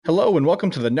Hello and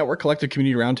welcome to the Network Collective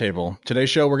Community Roundtable.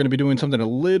 Today's show, we're going to be doing something a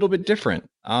little bit different.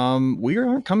 We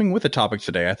aren't coming with a topic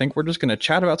today. I think we're just going to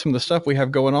chat about some of the stuff we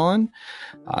have going on.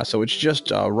 So it's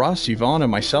just Russ, Yvonne, and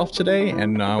myself today,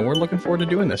 and we're looking forward to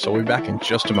doing this. So we'll be back in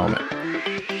just a moment.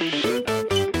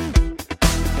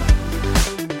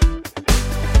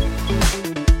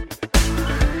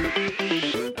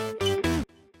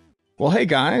 Well, hey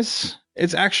guys.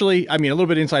 It's actually, a little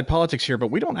bit inside politics here, but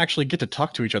we don't actually get to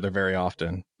talk to each other very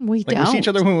often. We don't. We see each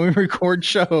other when we record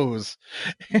shows.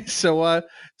 So I'm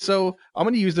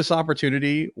going to use this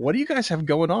opportunity. What do you guys have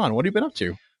going on? What have you been up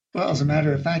to? Well, as a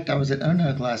matter of fact, I was at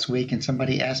ONUG last week, and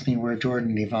somebody asked me where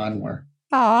Jordan and Yvonne were.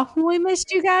 Oh, we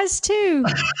missed you guys too.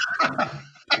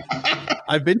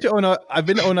 I've been to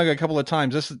ONUG a couple of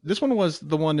times. This one was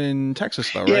the one in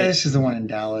Texas, though, right? Yeah, this is the one in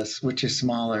Dallas, which is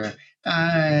smaller.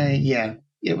 Yeah.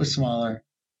 It was smaller.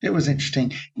 It was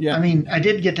interesting. Yeah. I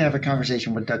did get to have a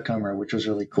conversation with Doug Comer, which was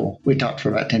really cool. We talked for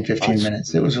about 10, 15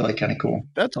 minutes. It was really kind of cool.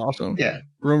 That's awesome. Yeah.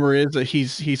 Rumor is that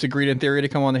he's agreed in theory to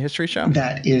come on the History Show.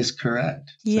 That is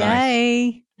correct.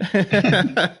 Yay.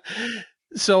 Nice.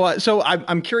 So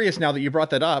I'm curious now that you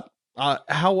brought that up.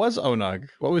 How was ONUG?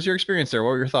 What was your experience there? What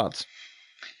were your thoughts?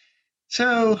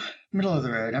 So, middle of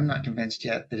the road. I'm not convinced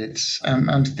yet that it's.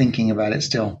 I'm thinking about it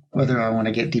still, whether I want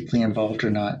to get deeply involved or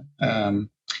not.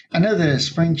 I know the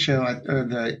spring show, or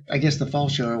the fall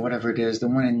show, or whatever it is, the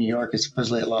one in New York is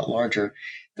supposedly a lot larger.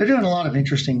 They're doing a lot of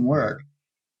interesting work.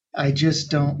 I just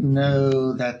don't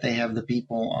know that they have the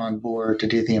people on board to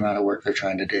do the amount of work they're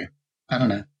trying to do. I don't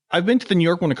know. I've been to the New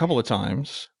York one a couple of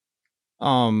times.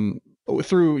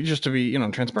 Through, just to be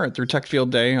transparent, through Tech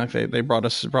Field Day, like they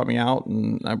brought me out,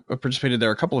 and I participated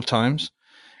there a couple of times,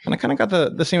 and I kind of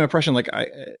got the same impression.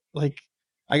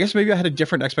 I guess maybe I had a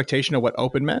different expectation of what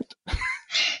open meant.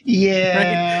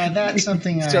 Yeah, right? That's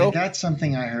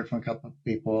something I heard from a couple of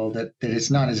people, that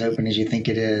it's not as open as you think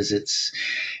it is.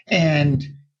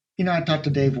 I talked to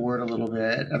Dave Ward a little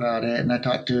bit about it, and I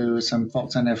talked to some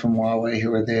folks I know from Huawei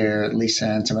who were there, Lisa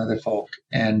and some other folk,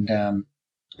 and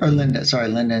Linda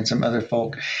and some other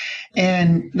folk.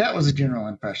 And that was a general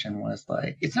impression, was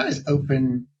like, it's not as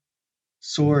open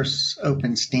source,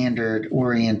 open standard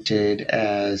oriented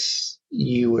as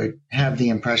you would have the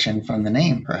impression from the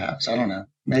name, perhaps. I don't know.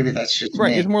 Maybe that's just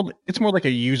right. me. It's more like a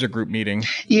user group meeting.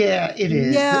 Yeah, it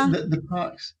is. Yeah.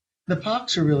 The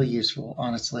POCs are really useful,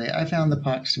 honestly. I found the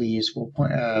POCs to be useful.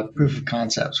 Proof of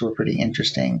concepts were pretty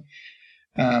interesting.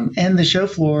 And the show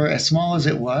floor, as small as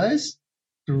it was,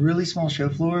 a really small show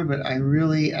floor, but I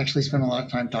really actually spent a lot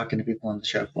of time talking to people on the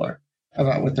show floor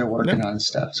about what they're working on and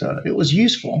stuff. So it was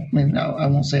useful. No, I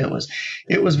won't say it was.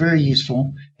 It was very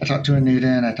useful. I talked to Anuta,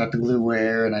 and I talked to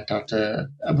Glueware, and I talked to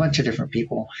a bunch of different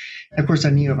people. And of course, I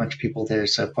knew a bunch of people there,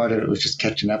 so part of it was just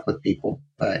catching up with people.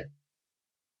 But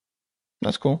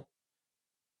that's cool.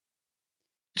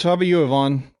 So how about you,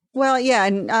 Yvonne? Well, yeah,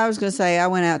 and I was going to say I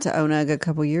went out to ONUG a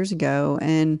couple years ago,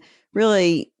 and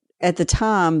really at the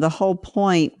time, the whole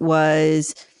point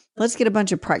was, let's get a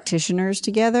bunch of practitioners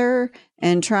together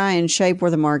and try and shape where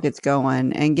the market's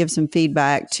going and give some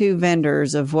feedback to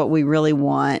vendors of what we really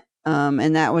want.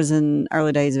 And that was in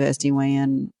early days of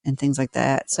SD-WAN and things like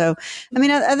that. So,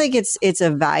 I think it's a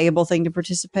valuable thing to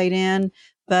participate in,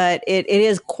 but it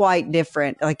is quite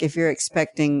different. Like if you're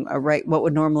expecting what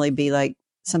would normally be like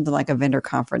something like a vendor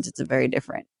conference, it's a very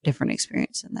different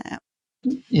experience than that.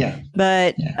 Yeah.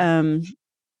 But,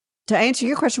 to answer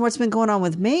your question, what's been going on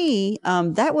with me?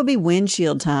 That would be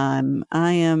windshield time.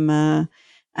 I am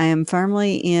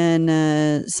firmly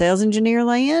in sales engineer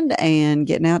land and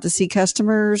getting out to see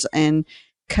customers and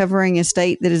covering a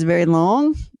state that is very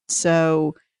long.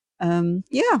 So,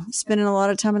 spending a lot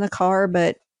of time in the car,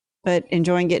 but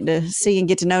enjoying getting to see and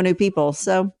get to know new people.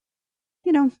 So,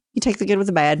 you take the good with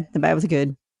the bad with the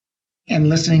good. And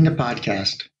listening to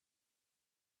podcasts,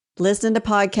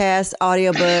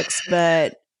 audiobooks,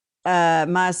 but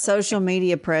my social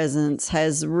media presence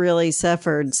has really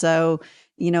suffered. So,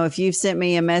 if you've sent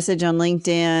me a message on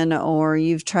LinkedIn or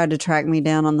you've tried to track me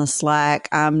down on the Slack,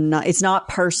 it's not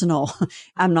personal.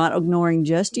 I'm not ignoring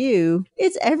just you.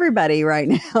 It's everybody right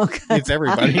now. It's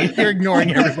everybody. You're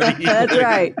ignoring everybody. That's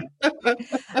right.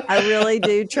 I really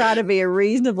do try to be a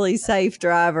reasonably safe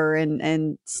driver,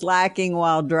 and slacking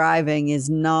while driving is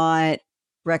not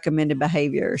recommended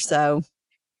behavior. So,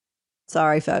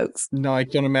 sorry, folks. No, I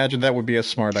don't imagine that would be a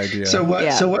smart idea. So what?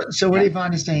 Yeah. So what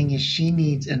Yvonne is saying is she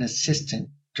needs an assistant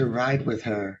to ride with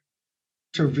her,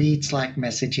 to read Slack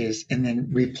messages and then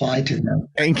reply to them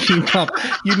and keep up.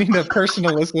 You need a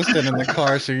personal assistant in the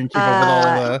car so you can keep up with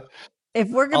all the. If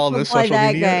we're going to play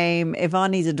that game,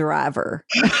 Yvonne needs a driver.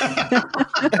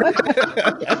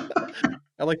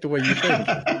 I like the way you think.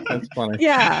 That's funny.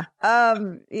 Yeah.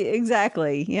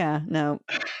 Exactly. Yeah. No.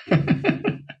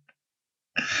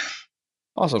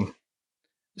 Awesome.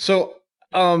 So,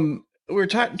 we were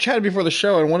chatting before the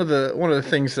show, and one of the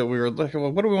things that we were like,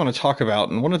 well, what do we want to talk about?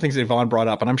 And one of the things that Yvonne brought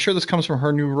up, and I'm sure this comes from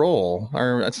her new role,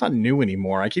 or it's not new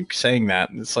anymore. I keep saying that.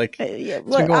 It's like, it's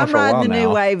look, been going I'm for a while riding the now.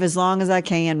 new wave as long as I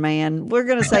can, man. We're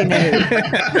going to say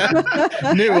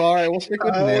new. New. All right. We'll stick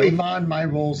with new. Yvonne, my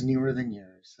role's newer than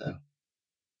yours. So.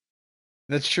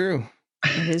 That's true.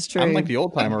 It is true. I'm like the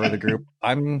old timer of the group.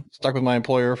 I'm stuck with my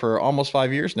employer for almost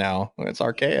 5 years now. It's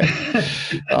archaic.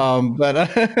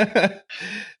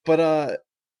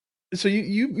 So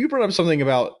you brought up something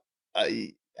about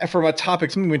from a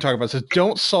topic, something we talk about says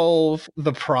don't solve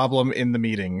the problem in the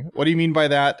meeting. What do you mean by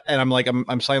that? And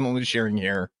I'm silently sharing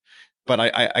here, but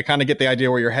I kind of get the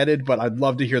idea where you're headed, but I'd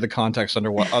love to hear the context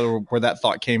under where that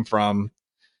thought came from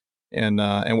and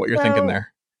what you're thinking there.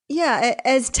 Yeah,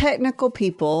 as technical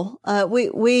people,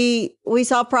 we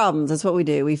solve problems. That's what we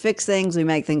do. We fix things. We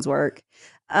make things work.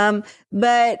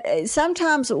 But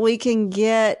sometimes we can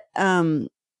get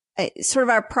sort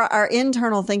of our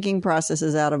internal thinking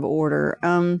processes out of order.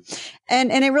 And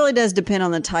it really does depend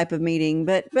on the type of meeting.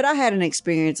 But I had an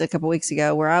experience a couple weeks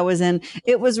ago where I was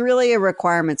it was really a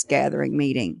requirements gathering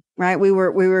meeting, right? We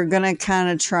were going to kind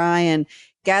of try and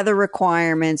gather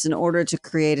requirements in order to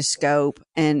create a scope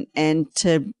and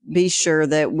to be sure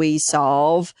that we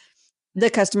solve the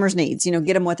customer's needs,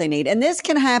 get them what they need. And this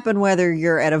can happen whether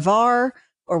you're at a VAR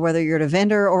or whether you're at a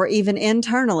vendor or even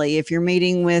internally if you're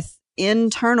meeting with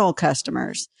internal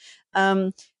customers.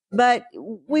 But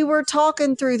we were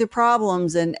talking through the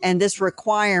problems and this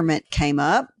requirement came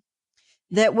up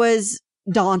that was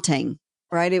daunting.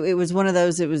 Right. It was one of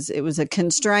those, it was a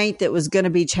constraint that was going to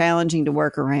be challenging to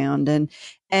work around.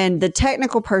 And the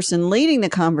technical person leading the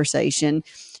conversation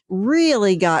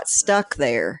really got stuck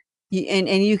there. And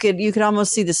you could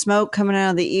almost see the smoke coming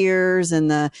out of the ears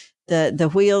and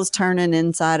the wheels turning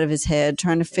inside of his head,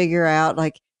 trying to figure out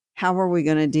like, how are we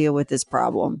going to deal with this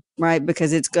problem? Right.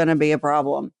 Because it's going to be a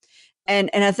problem. And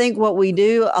I think what we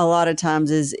do a lot of times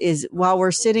is while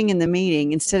we're sitting in the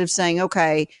meeting, instead of saying,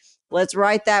 okay, let's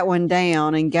write that one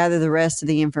down and gather the rest of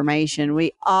the information,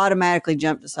 we automatically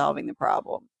jump to solving the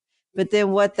problem. But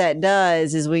then what that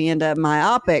does is we end up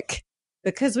myopic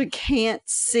because we can't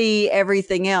see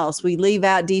everything else. We leave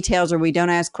out details or we don't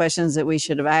ask questions that we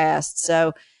should have asked.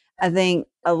 So I think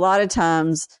a lot of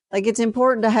times, like it's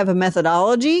important to have a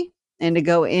methodology and to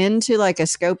go into like a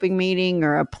scoping meeting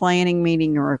or a planning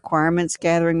meeting or requirements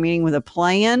gathering meeting with a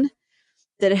plan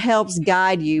that helps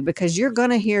guide you, because you're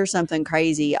going to hear something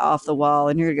crazy off the wall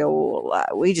and you're going to go, well,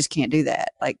 we just can't do that.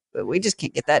 Like, we just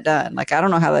can't get that done. Like, I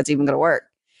don't know how that's even going to work.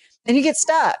 And you get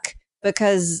stuck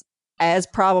because as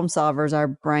problem solvers, our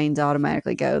brains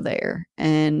automatically go there.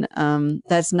 And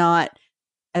that's not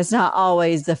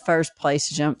always the first place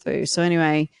to jump through. So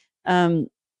anyway, that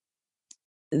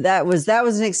was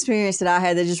an experience that I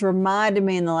had that just reminded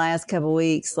me in the last couple of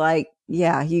weeks, like,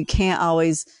 yeah, you can't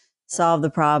always solve the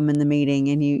problem in the meeting,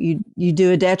 and you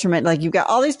do a detriment. Like, you've got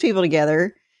all these people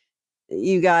together,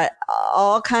 you got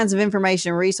all kinds of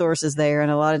information and resources there,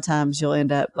 and a lot of times you'll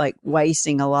end up like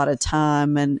wasting a lot of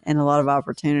time and a lot of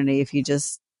opportunity if you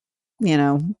just,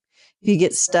 if you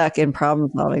get stuck in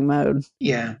problem solving mode.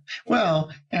 Yeah.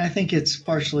 Well, and I think it's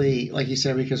partially, like you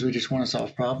said, because we just want to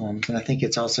solve problems. And I think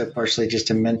it's also partially just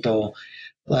a mental,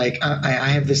 like,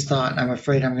 I have this thought, I'm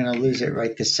afraid I'm going to lose it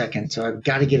right this second. So I've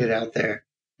got to get it out there.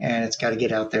 And it's got to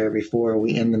get out there before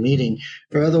we end the meeting,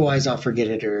 or otherwise I'll forget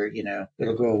it, or,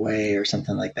 it'll go away or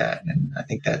something like that. And I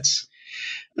think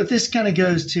but this kind of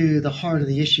goes to the heart of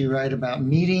the issue, right? About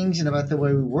meetings and about the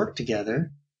way we work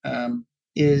together,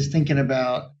 is thinking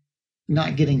about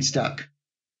not getting stuck,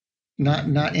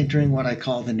 not entering what I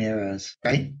call the narrows,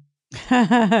 right?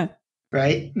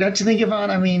 Right? Don't you think,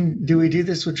 Yvonne? I mean, do we do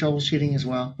this with troubleshooting as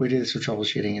well? We do this with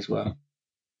troubleshooting as well.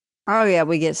 Oh yeah,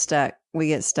 we get stuck.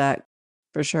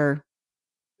 For sure.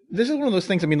 This is one of those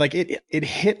things. I mean, like it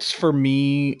hits for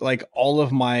me, like all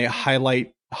of my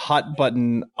highlight hot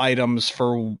button items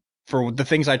for the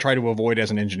things I try to avoid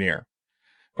as an engineer,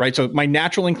 right? So my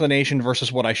natural inclination versus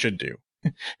what I should do,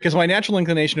 because my natural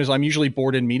inclination is I'm usually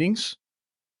bored in meetings,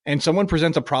 and someone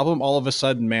presents a problem, all of a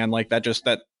sudden, man, like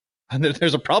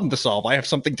there's a problem to solve. I have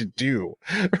something to do,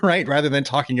 right? Rather than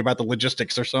talking about the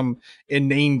logistics or some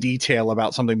inane detail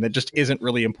about something that just isn't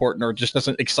really important or just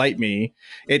doesn't excite me.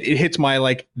 It hits my,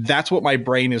 like, that's what my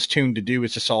brain is tuned to do,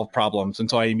 is to solve problems. And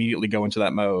so I immediately go into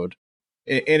that mode.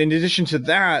 And in addition to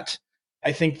that,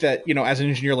 I think that, as an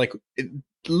engineer, like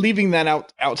leaving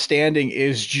that outstanding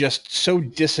is just so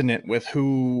dissonant with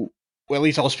at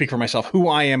least I'll speak for myself, who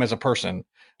I am as a person.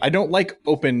 I don't like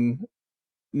open,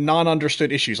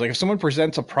 non-understood issues. Like if someone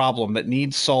presents a problem that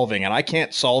needs solving and I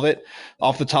can't solve it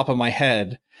off the top of my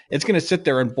head, it's going to sit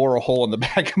there and bore a hole in the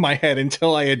back of my head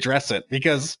until I address it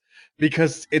because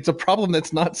it's a problem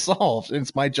that's not solved. And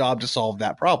it's my job to solve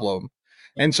that problem.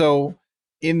 And so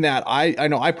in that, I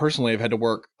know I personally have had to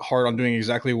work hard on doing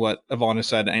exactly what Yvonne has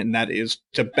said, and that is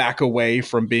to back away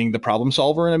from being the problem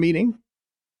solver in a meeting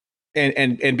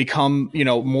and become,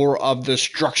 more of the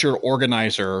structured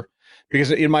organizer. Because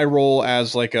in my role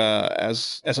as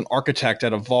as an architect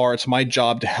at a VAR, it's my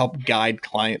job to help guide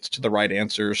clients to the right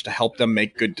answers, to help them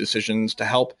make good decisions, to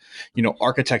help,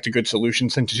 architect a good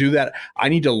solutions. And to do that, I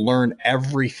need to learn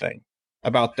everything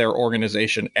about their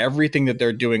organization, everything that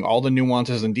they're doing, all the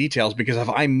nuances and details, because if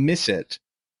I miss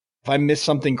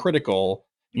something critical,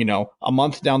 a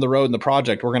month down the road in the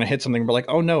project, we're going to hit something. We're like,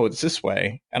 oh no, it's this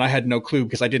way. And I had no clue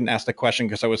because I didn't ask the question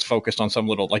because I was focused on some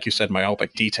little, like you said,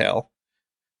 myopic detail.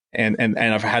 And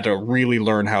I've had to really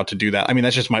learn how to do that. I mean,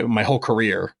 that's just my whole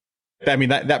career. I mean,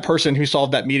 that person who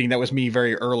solved that meeting, that was me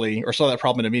very early, or solved that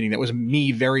problem in a meeting, that was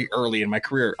me very early in my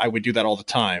career. I would do that all the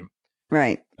time.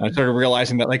 Right. I started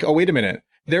realizing that, like, oh, wait a minute.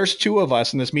 There's 2 of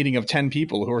us in this meeting of 10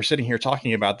 people who are sitting here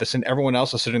talking about this, and everyone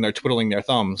else is sitting there twiddling their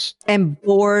thumbs. And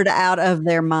bored out of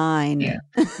their mind. Yeah.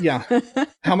 Yeah.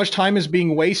 How much time is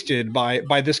being wasted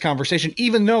by this conversation?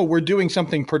 Even though we're doing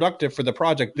something productive for the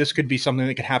project, this could be something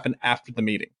that could happen after the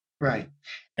meeting. Right.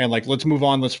 And let's move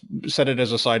on. Let's set it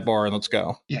as a sidebar and let's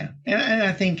go. Yeah. And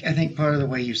I think part of the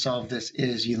way you solve this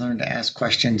is you learn to ask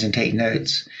questions and take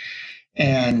notes.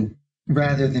 And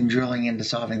rather than drilling into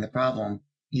solving the problem,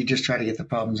 you just try to get the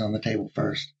problems on the table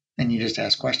first. And you just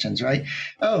ask questions, right?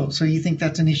 Oh, so you think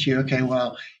that's an issue? Okay,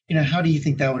 well, how do you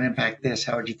think that would impact this?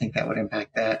 How would you think that would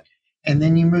impact that? And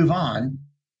then you move on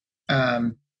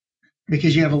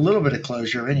because you have a little bit of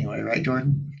closure anyway, right,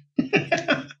 Jordan?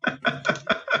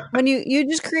 When you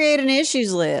just create an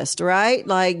issues list, right?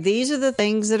 Like these are the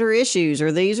things that are issues, or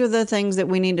these are the things that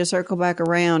we need to circle back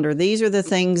around, or these are the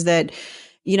things that,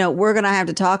 we're going to have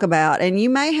to talk about. And you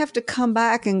may have to come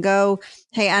back and go,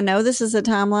 hey, I know this is a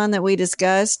timeline that we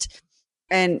discussed,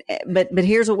 but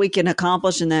here's what we can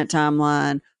accomplish in that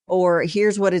timeline, or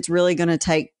here's what it's really going to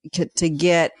take to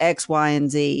get X, Y, and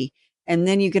Z. And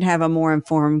then you can have a more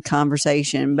informed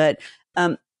conversation. But,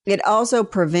 it also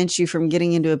prevents you from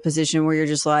getting into a position where you're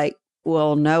just like,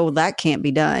 well, no, that can't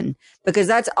be done, because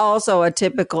that's also a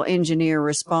typical engineer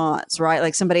response, right?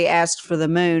 Like somebody asks for the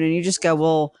moon and you just go,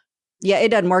 well, yeah, it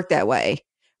doesn't work that way,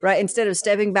 right? Instead of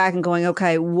stepping back and going,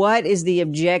 okay, what is the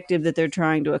objective that they're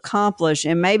trying to accomplish?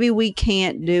 And maybe we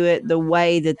can't do it the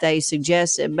way that they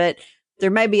suggested, but there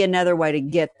may be another way to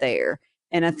get there.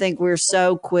 And I think we're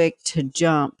so quick to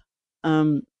jump.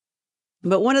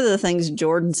 But one of the things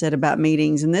Jordan said about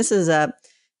meetings, and this is a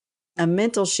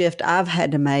mental shift I've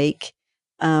had to make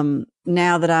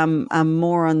now that I'm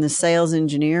more on the sales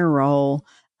engineer role.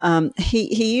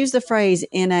 He used the phrase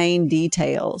inane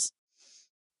details.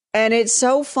 And it's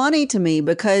so funny to me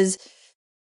because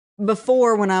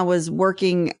before, when I was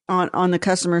working on the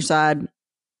customer side,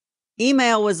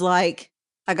 email was like,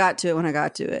 I got to it when I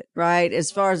got to it, right?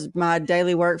 As far as my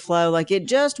daily workflow, like it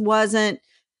just wasn't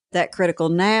that critical.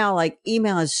 Now, like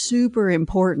email is super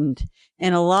important.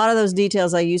 And a lot of those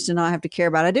details I used to not have to care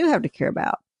about, I do have to care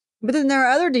about. But then there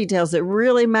are other details that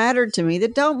really mattered to me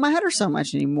that don't matter so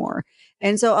much anymore.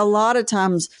 And so a lot of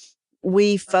times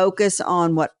we focus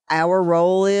on what our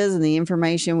role is and the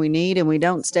information we need. And we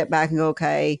don't step back and go,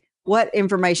 okay, what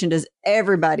information does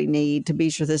everybody need to be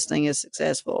sure this thing is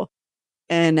successful?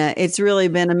 And it's really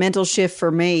been a mental shift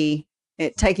for me,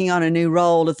 taking on a new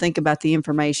role to think about the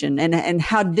information and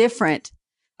how different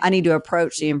I need to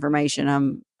approach the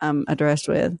information I'm addressed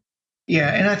with.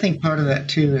 Yeah. And I think part of that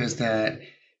too is that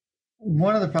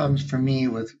one of the problems for me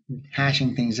with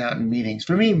hashing things out in meetings,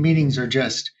 for me, meetings are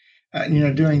just,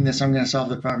 doing this, I'm going to solve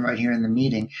the problem right here in the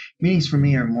meeting. Meetings for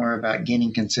me are more about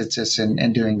gaining consensus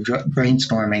and doing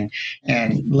brainstorming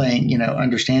and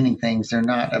understanding things. They're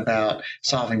not about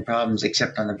solving problems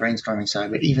except on the brainstorming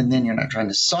side. But even then, you're not trying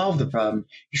to solve the problem.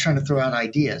 You're trying to throw out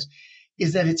ideas.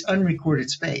 Is that it's unrecorded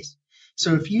space.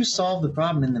 So if you solve the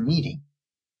problem in the meeting,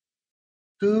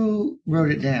 who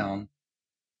wrote it down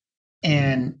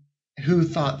and who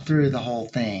thought through the whole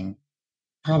thing?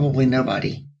 Probably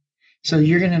nobody. So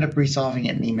you're going to end up resolving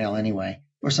it in email anyway,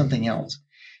 or something else.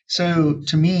 So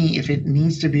to me, if it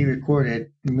needs to be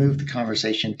recorded, move the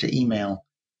conversation to email.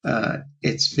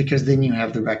 It's because then you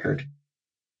have the record.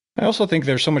 I also think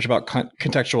there's so much about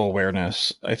contextual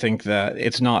awareness. I think that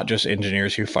it's not just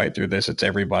engineers who fight through this, it's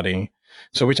everybody.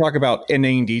 So we talk about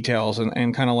inane details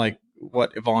and kind of like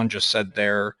what Yvonne just said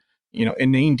there,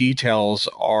 inane details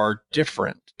are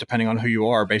different depending on who you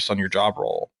are based on your job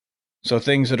role. So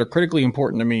things that are critically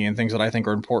important to me and things that I think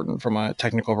are important from a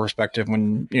technical perspective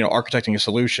when, architecting a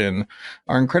solution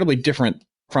are incredibly different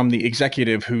from the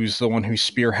executive who's the one who's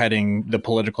spearheading the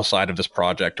political side of this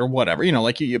project or whatever.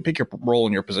 You pick your role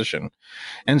in your position.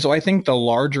 And so I think the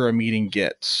larger a meeting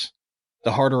gets,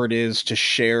 the harder it is to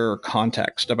share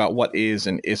context about what is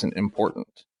and isn't important.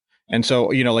 And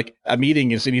so, a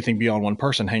meeting is anything beyond one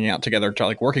person hanging out together,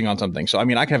 working on something. So, I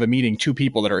can have a meeting, two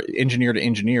people that are engineer to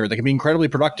engineer that can be incredibly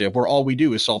productive where all we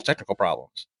do is solve technical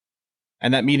problems.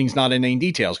 And that meeting's not in any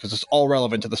details because it's all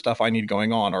relevant to the stuff I need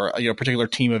going on or, a particular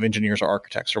team of engineers or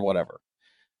architects or whatever.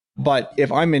 But if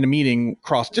I'm in a meeting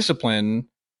cross-discipline,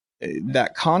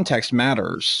 that context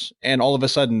matters. And all of a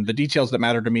sudden, the details that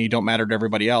matter to me don't matter to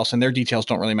everybody else. And their details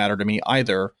don't really matter to me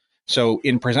either. So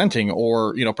in presenting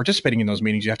or, participating in those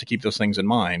meetings, you have to keep those things in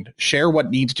mind. Share what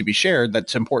needs to be shared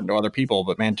that's important to other people.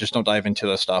 But man, just don't dive into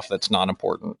the stuff that's not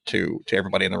important to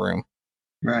everybody in the room.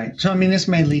 Right. So, this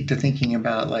may lead to thinking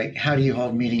about how do you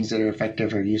hold meetings that are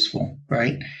effective or useful,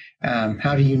 right?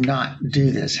 How do you not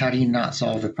do this? How do you not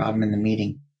solve the problem in the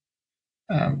meeting?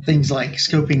 Things like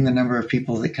scoping the number of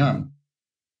people that come.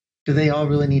 Do they all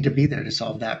really need to be there to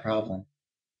solve that problem?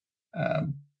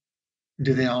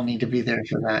 Do they all need to be there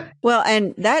for that? Well,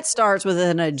 and that starts with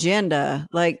an agenda.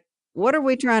 What are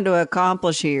we trying to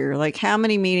accomplish here? How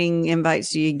many meeting invites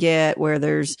do you get where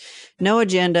there's no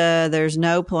agenda, there's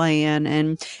no plan,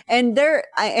 and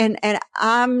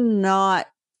I'm not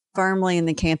firmly in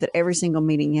the camp that every single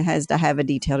meeting has to have a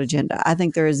detailed agenda. I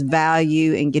think there is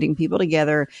value in getting people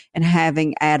together and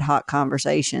having ad hoc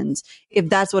conversations if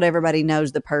that's what everybody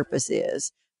knows the purpose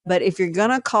is. But if you're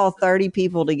going to call 30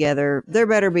 people together, there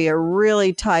better be a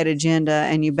really tight agenda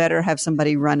and you better have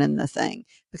somebody running the thing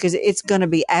because it's going to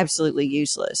be absolutely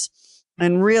useless.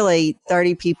 And really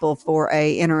 30 people for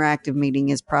a interactive meeting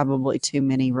is probably too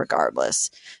many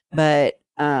regardless. But,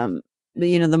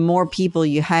 the more people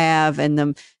you have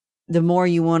and the more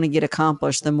you want to get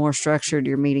accomplished, the more structured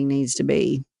your meeting needs to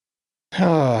be.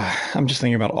 I'm just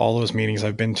thinking about all those meetings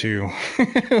I've been to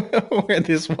where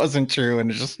this wasn't true,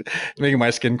 and it's just making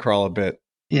my skin crawl a bit.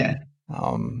 Yeah.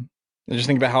 I just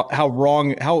think about how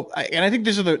wrong, and I think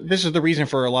this is the reason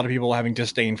for a lot of people having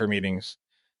disdain for meetings,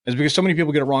 is because so many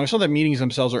people get it wrong. It's not that meetings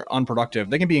themselves are unproductive;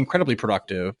 they can be incredibly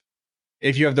productive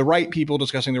if you have the right people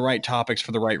discussing the right topics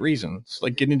for the right reasons,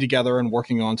 like getting together and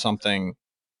working on something,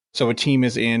 so a team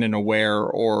is in and aware,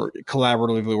 or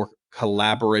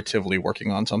collaboratively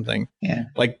working on something. Yeah.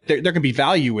 There can be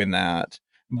value in that,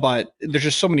 but there's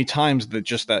just so many times that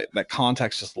just that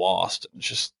context is lost.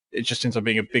 It just ends up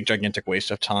being a big, gigantic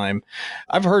waste of time.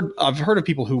 I've heard of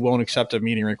people who won't accept a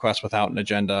meeting request without an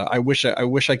agenda. I wish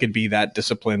I could be that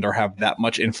disciplined or have that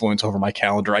much influence over my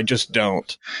calendar. I just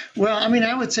don't. Well,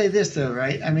 I would say this though,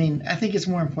 right? I think it's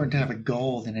more important to have a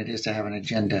goal than it is to have an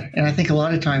agenda. And I think a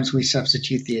lot of times we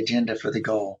substitute the agenda for the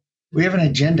goal. We have an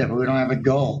agenda, but we don't have a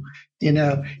goal.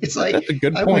 It's like that's a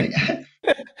good point.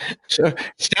 So,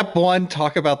 step 1,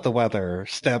 talk about the weather.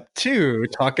 Step 2,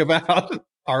 talk about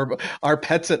our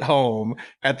pets at home.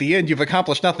 At the end, you've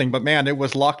accomplished nothing, but man, it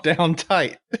was locked down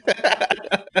tight.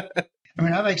 I've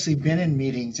actually been in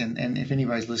meetings, and if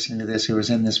anybody's listening to this who was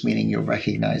in this meeting, you'll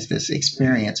recognize this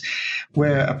experience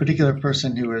where a particular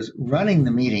person who was running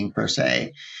the meeting, per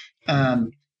se,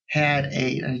 had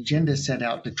an agenda set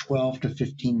out to 12 to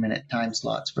 15-minute time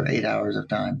slots for 8 hours of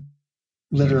time.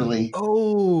 Literally.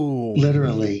 Oh.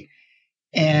 Literally.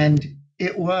 And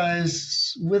it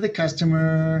was with a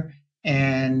customer,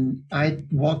 and I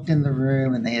walked in the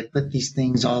room, and they had put these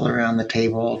things all around the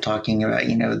table talking about,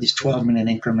 these 12-minute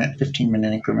increment,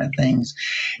 15-minute increment things.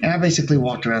 And I basically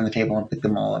walked around the table and picked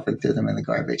them all up and threw them in the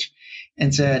garbage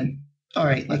and said, all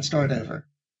right, let's start over.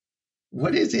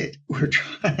 What is it we're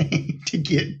trying to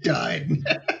get done?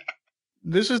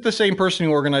 This is the same person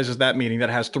who organizes that meeting that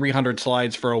has 300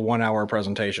 slides for a 1-hour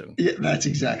presentation. Yeah, that's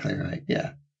exactly right.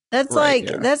 Yeah. That's like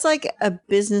a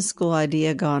business school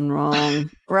idea gone wrong,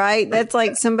 right? That's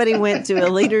like somebody went to a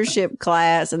leadership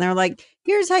class and they're like,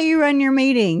 here's how you run your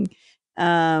meeting.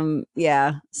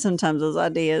 Yeah, sometimes those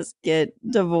ideas get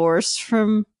divorced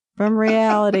from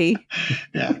reality.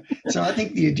 Yeah. So I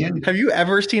think the agenda. Have you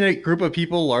ever seen a group of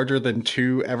people larger than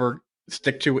 2 ever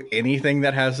stick to anything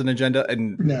that has an agenda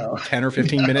in 10 or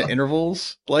 15 minute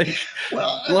intervals? The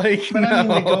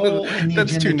goal and the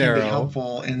that's agenda too narrow. Can be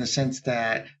helpful in the sense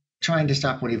that trying to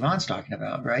stop what Yvonne's talking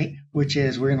about, right? Which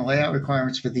is we're going to lay out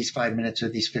requirements for these 5 minutes or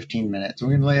these 15 minutes. We're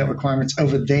going to lay out requirements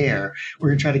over there. We're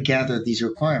going to try to gather these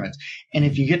requirements. And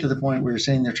if you get to the point where you're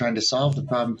saying they're trying to solve the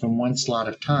problem from one slot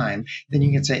of time, then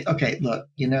you can say, okay, look,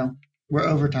 we're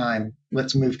over time.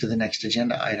 Let's move to the next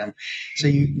agenda item. So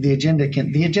the agenda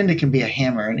can be a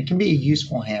hammer, and it can be a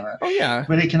useful hammer. Oh yeah,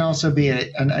 but it can also be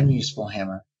an unuseful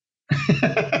hammer.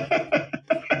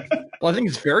 Well, I think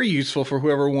it's very useful for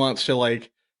whoever wants to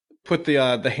like put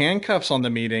the handcuffs on the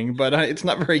meeting, but it's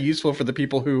not very useful for the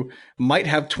people who might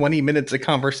have 20 minutes of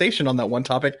conversation on that one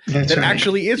topic that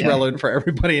actually is relevant for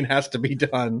everybody and has to be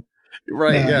done.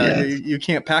 Right? Yeah. You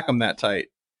can't pack them that tight.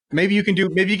 Maybe you can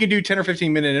do 10 or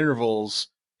 15 minute intervals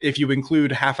if you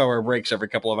include half-hour breaks every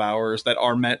couple of hours that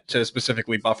are meant to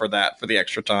specifically buffer that for the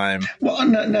extra time. Well,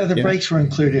 no, the breaks were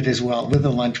included as well with a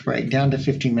lunch break, down to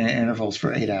 15-minute intervals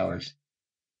for 8 hours.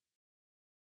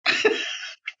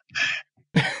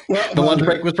 The lunch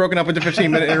break was broken up into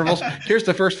 15-minute intervals. Here's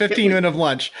the first 15 minutes of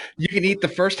lunch. You can eat the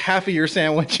first half of your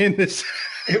sandwich in this.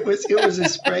 It was a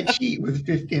spreadsheet with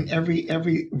 15.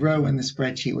 Every row in the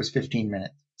spreadsheet was 15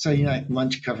 minutes. So like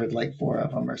lunch covered like 4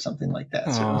 of them or something like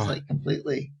that. So it was like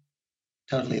completely,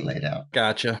 totally laid out.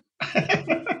 Gotcha.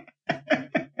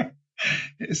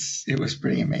 It was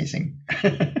pretty amazing.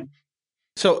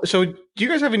 So do you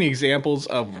guys have any examples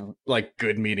of like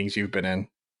good meetings you've been in?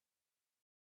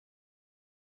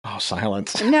 Oh,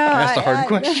 silence. No, that's a hard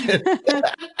question.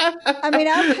 I mean,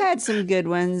 I've had some good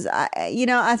ones.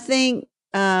 I think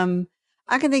I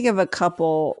can think of a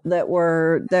couple that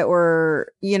were,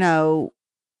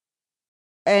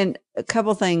 and a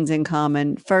couple things in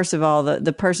common. First of all,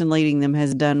 the person leading them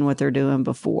has done what they're doing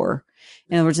before.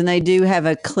 In other words, and they do have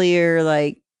a clear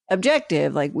like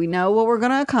objective. Like we know what we're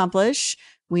going to accomplish.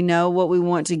 We know what we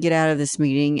want to get out of this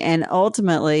meeting, and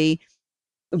ultimately,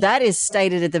 that is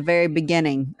stated at the very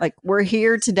beginning. Like we're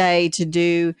here today to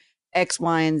do X,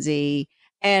 Y, and Z.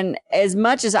 And as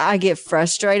much as I get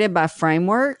frustrated by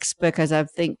frameworks, because I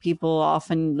think people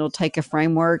often will take a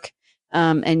framework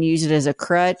and use it as a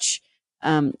crutch,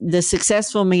 the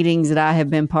successful meetings that I have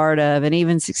been part of, and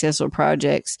even successful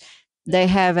projects, they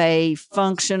have a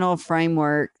functional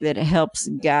framework that helps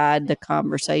guide the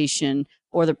conversation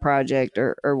or the project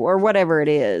or whatever it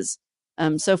is.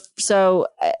 So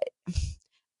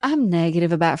I'm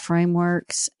negative about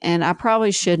frameworks, and I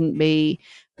probably shouldn't be,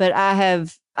 but I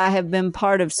have been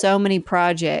part of so many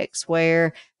projects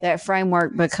where that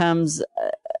framework becomes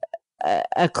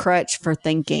a crutch for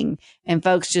thinking, and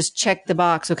folks just check the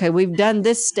box. Okay, we've done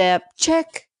this step,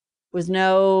 check, with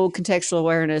no contextual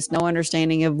awareness, no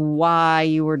understanding of why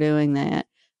you were doing that.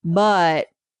 But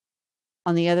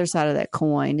on the other side of that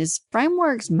coin is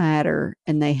frameworks matter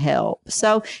and they help.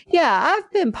 So yeah,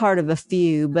 I've been part of a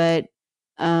few, but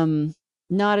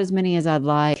not as many as I'd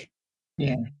like.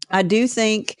 Yeah. I do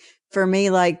think for me,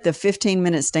 like the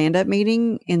 15-minute stand-up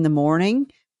meeting in the morning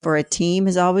for a team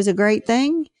is always a great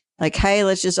thing. Like, hey,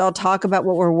 let's just all talk about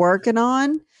what we're working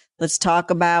on. Let's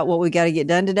talk about what we got to get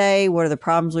done today. What are the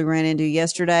problems we ran into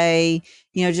yesterday?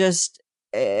 Just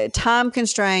time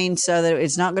constrained so that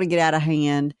it's not going to get out of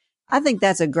hand. I think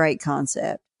that's a great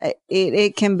concept.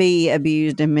 It can be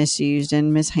abused and misused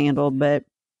and mishandled, but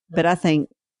I think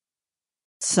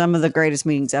some of the greatest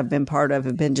meetings I've been part of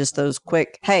have been just those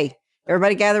quick, hey,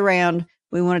 everybody gather around.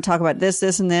 We want to talk about this,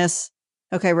 this, and this.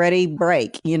 Okay, ready,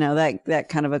 break. That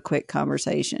kind of a quick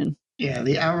conversation. Yeah,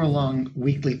 the hour-long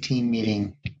weekly team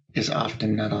meeting is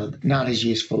often not as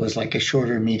useful as like a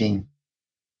shorter meeting,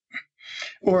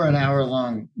 or an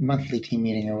hour-long monthly team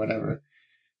meeting or whatever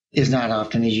is not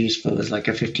often as useful as like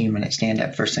a 15-minute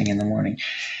stand-up first thing in the morning.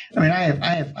 I mean,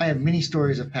 I have many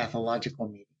stories of pathological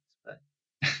meetings, but.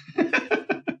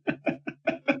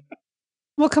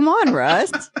 Well, come on,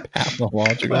 Russ.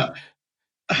 Pathological. Well,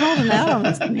 holding out on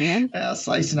us, man.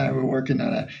 Slice and I were working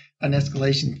on an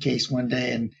escalation case one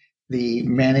day, and the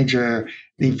manager,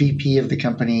 the VP of the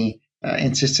company,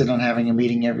 insisted on having a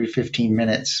meeting every 15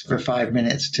 minutes for 5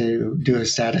 minutes to do a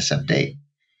status update.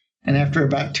 And after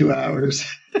about 2 hours,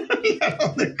 we got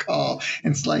on the call,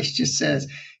 and Slice just says,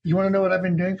 "You want to know what I've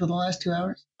been doing for the last 2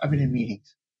 hours? I've been in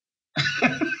meetings."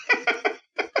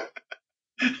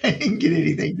 I didn't get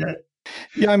anything done.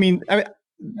 Yeah, I mean,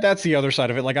 that's the other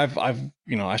side of it. Like I've I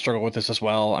struggle with this as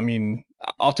well. I mean,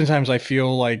 oftentimes I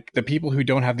feel like the people who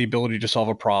don't have the ability to solve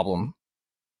a problem,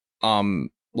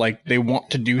 like they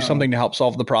want to do something to help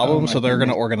solve the problem, so they're going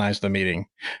to organize the meeting,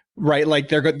 right? Like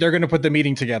they're going to put the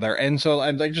meeting together. And so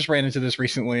I just ran into this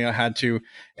recently. I had to,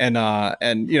 and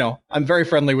I'm very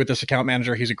friendly with this account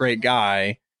manager. He's a great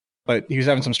guy, but he was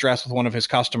having some stress with one of his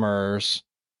customers.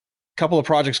 Couple of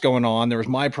projects going on. There was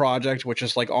my project, which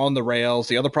is like on the rails.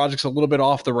 The other project's a little bit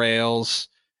off the rails.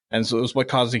 And so it was what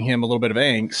causing him a little bit of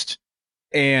angst.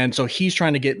 And so he's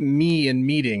trying to get me in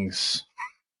meetings,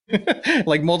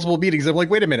 like multiple meetings. I'm like,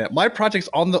 wait a minute, my project's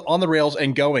on the rails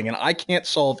and going, and I can't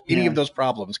solve any of those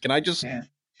problems. Can I just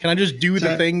Can I just do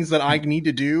the things that I need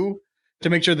to do to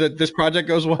make sure that this project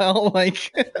goes well?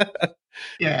 Like,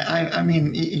 yeah, I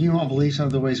mean, you won't believe some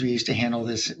of the ways we used to handle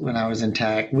this when I was in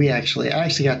TAC. I actually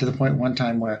got to the point one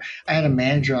time where I had a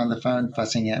manager on the phone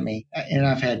fussing at me, and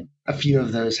I've had a few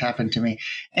of those happen to me.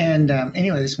 And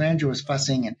anyway, this manager was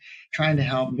fussing and trying to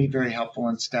help and be very helpful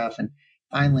and stuff. And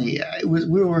finally, we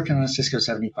were working on a Cisco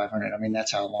 7500. I mean,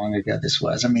 that's how long ago this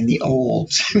was. I mean, the old,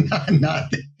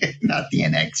 not the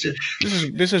NX.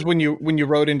 This is when you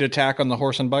rode into TAC on the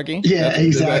horse and buggy. Yeah,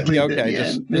 exactly. Okay,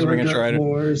 just making sure I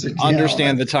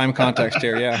understand the time context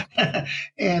here. Yeah,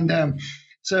 and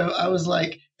so I was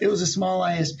like, it was a small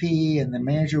ISP, and the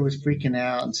manager was freaking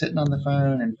out and sitting on the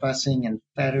phone and fussing and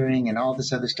fettering and all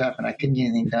this other stuff, and I couldn't get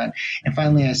anything done. And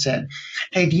finally, I said,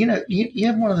 "Hey, do you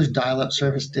have one of those dial-up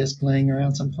service disks laying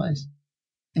around someplace?"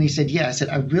 And he said, "Yeah." I said,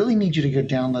 "I really need you to go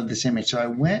download this image." So I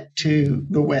went to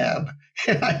the web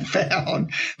and I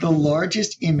found the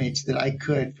largest image that I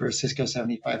could for a Cisco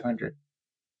 7500,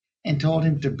 and told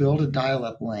him to build a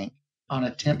dial-up link on a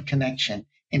temp connection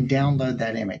and download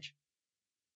that image.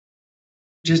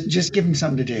 Just give him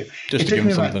something to do. It took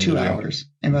me about 2 hours.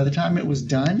 And by the time it was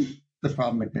done, the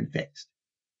problem had been fixed.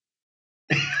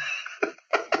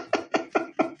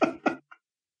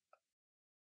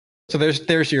 So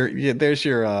there's your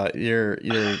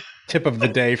tip of the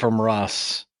day from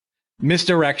Russ.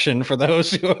 Misdirection for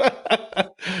those who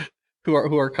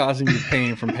are causing you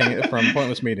pain from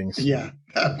pointless meetings. Yeah,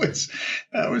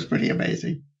 that was pretty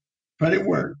amazing. But it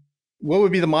worked. What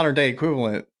would be the modern day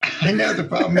equivalent? I know, the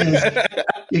problem is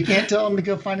you can't tell them to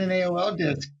go find an AOL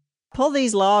disk. Pull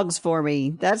these logs for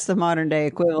me. That's the modern day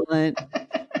equivalent.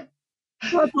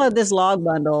 Upload this log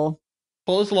bundle.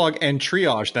 Pull this log and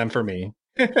triage them for me.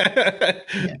 Yeah,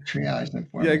 triage them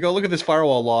for me. Yeah, go look at this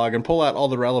firewall log and pull out all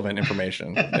the relevant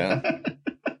information. Yeah.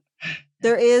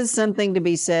 There is something to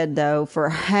be said, though, for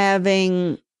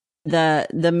having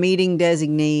the meeting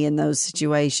designee in those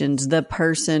situations, the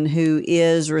person who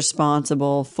is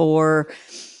responsible for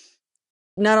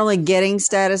not only getting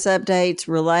status updates,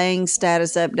 relaying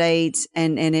status updates,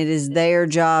 and it is their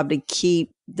job to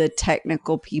keep the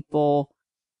technical people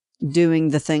doing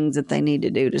the things that they need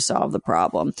to do to solve the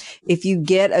problem. If you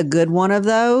get a good one of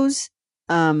those,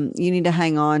 you need to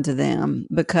hang on to them,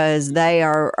 because they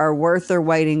are worth their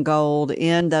weight in gold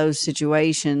in those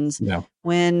situations. Yeah.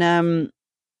 When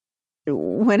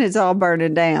it's all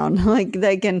burning down. Like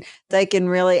they can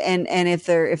really, and if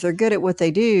they're good at what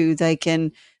they do, they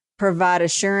can provide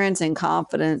assurance and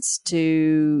confidence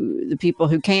to the people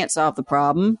who can't solve the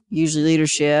problem, usually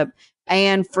leadership,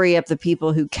 and free up the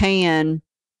people who can,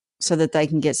 so that they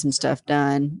can get some stuff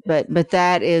done. But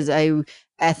that is I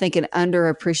think an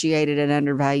underappreciated and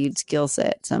undervalued skill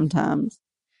set sometimes.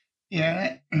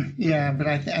 Yeah, but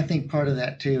I think part of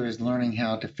that too is learning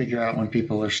how to figure out when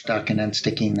people are stuck and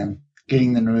unsticking them,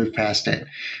 getting them to move past it,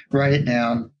 write it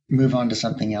down, move on to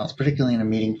something else, particularly in a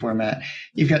meeting format.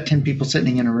 You've got 10 people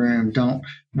sitting in a room. Don't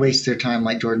waste their time,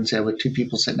 like Jordan said, with 2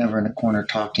 people sitting over in a corner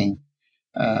talking.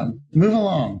 Move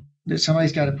along.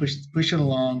 Somebody's got to push it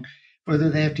along, whether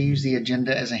they have to use the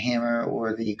agenda as a hammer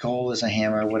or the goal as a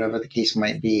hammer, whatever the case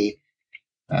might be.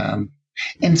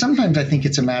 And sometimes I think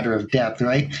it's a matter of depth,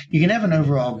 right? You can have an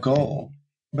overall goal,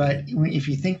 but if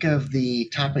you think of the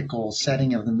topical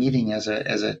setting of the meeting as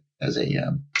a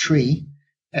tree,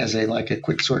 as a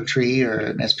quick sort tree or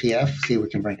an SPF, see, we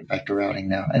can bring it back to routing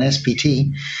now, an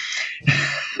SPT,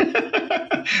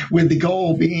 with the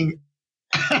goal being.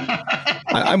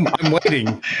 I'm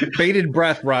waiting, bated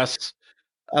breath, Russ,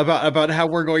 about how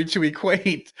we're going to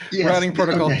equate routing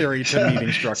protocol theory to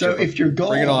meeting structure. So if your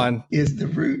goal is the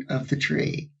root of the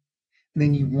tree,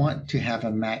 then you want to have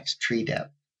a max tree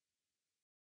depth.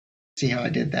 See how I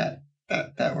did that?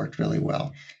 That worked really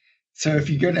well. So if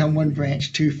you go down one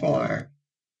branch too far.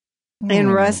 In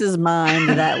Russ's mind,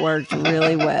 that worked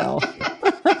really well.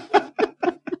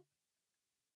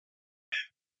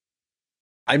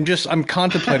 I'm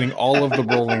contemplating all of the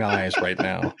rolling eyes right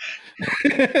now.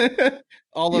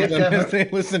 All of them as they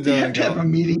listen to it. You have to have a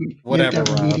meeting. Whatever, you have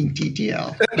to have a meeting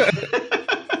TTL.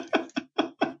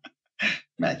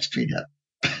 Max tree depth.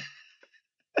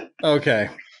 Okay.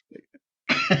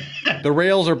 The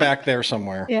rails are back there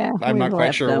somewhere. Yeah, I'm not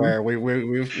quite sure where. We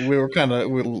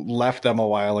left them a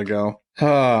while ago.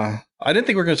 I didn't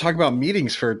think we were going to talk about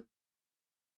meetings for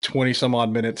 20 some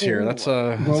odd minutes here. That's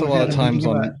a lot of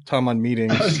time on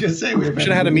meetings. I was going to say we should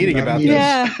have had a meeting about this.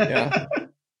 Yeah.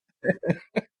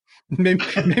 Maybe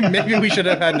we should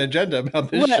have had an agenda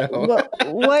about this show.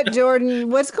 What, Jordan?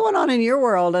 What's going on in your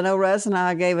world? I know Russ and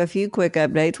I gave a few quick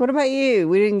updates. What about you?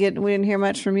 We didn't hear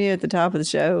much from you at the top of the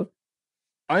show.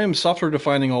 I am software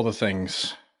defining all the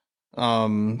things.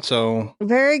 So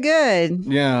Very good.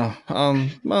 yeah,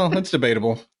 well, it's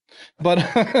debatable,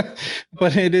 but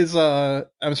but it is.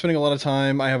 I'm spending a lot of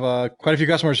time. I have quite a few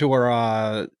customers who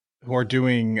are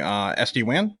doing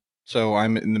SD-WAN. So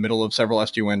I'm in the middle of several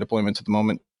SD-WAN deployments at the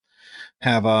moment.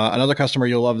 Have another customer,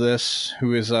 you'll love this,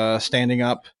 who is standing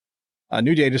up a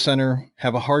new data center.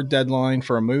 Have a hard deadline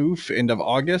for a move end of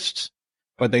August,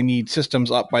 but they need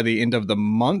systems up by the end of the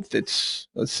month. It's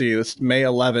May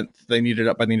 11th. They need it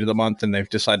up by the end of the month, and they've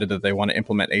decided that they want to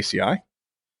implement ACI.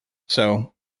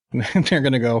 So they're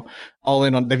going to go all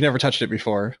in on. They've never touched it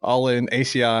before. All in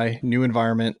ACI, new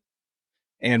environment,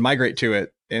 and migrate to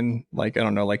it in like, I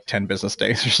don't know, like 10 business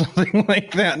days or something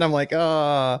like that. And I'm like,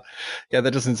 yeah,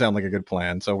 that doesn't sound like a good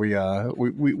plan. So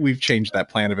we've changed that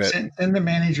plan a bit. Send the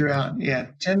manager out. Yeah.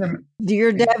 Send them.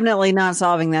 You're definitely not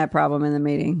solving that problem in the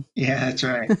meeting. Yeah, that's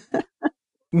right.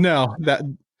 No,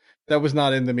 that was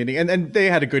not in the meeting. And they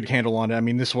had a good handle on it. I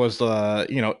mean, this was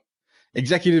the,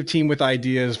 executive team with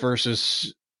ideas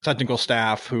versus technical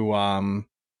staff who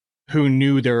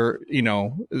knew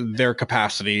their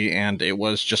capacity, and it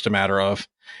was just a matter of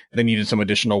they needed some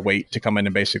additional weight to come in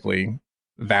and basically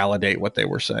validate what they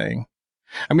were saying.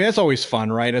 I mean, that's always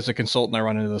fun, right? As a consultant, I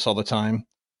run into this all the time.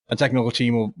 A technical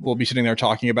team will be sitting there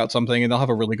talking about something, and they'll have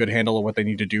a really good handle of what they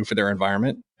need to do for their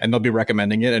environment, and they'll be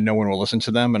recommending it, and no one will listen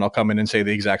to them, and I'll come in and say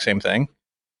the exact same thing.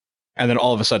 And then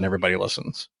all of a sudden, everybody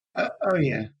listens. Oh,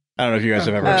 yeah. I don't know if you guys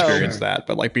have ever experienced that,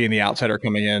 but like being the outsider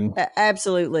coming in.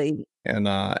 Absolutely.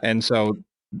 And so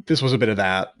this was a bit of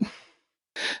that.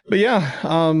 But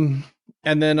yeah,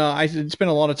 and then I spent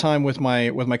a lot of time with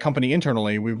my company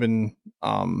internally. We've been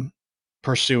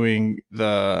pursuing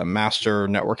the master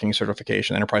networking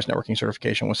certification, enterprise networking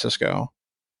certification with Cisco.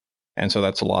 And so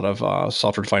that's a lot of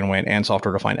software-defined WAN and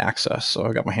software-defined access. So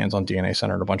I got my hands on DNA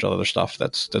Center and a bunch of other stuff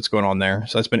that's going on there.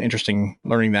 So that's been interesting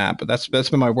learning that. But that's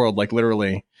been my world, like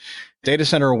literally data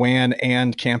center, WAN,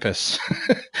 and campus,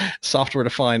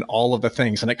 software-defined, all of the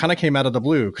things. And it kind of came out of the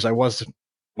blue because I wasn't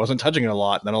touching it a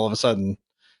lot. And then all of a sudden,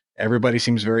 everybody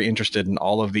seems very interested in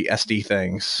all of the SD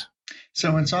things.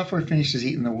 So when software finishes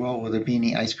eating the world, will there be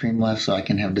any ice cream left so I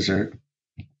can have dessert?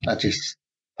 I just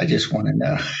want to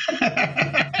know.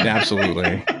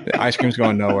 Absolutely. The ice cream's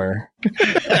going nowhere.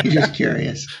 I'm just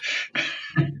curious.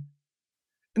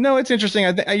 No, it's interesting.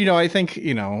 I think,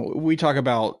 we talk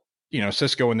about,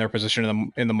 Cisco and their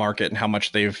position in the market and how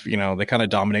much they've, they kind of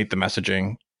dominate the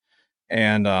messaging.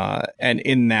 And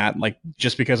in that, like,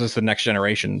 just because it's the next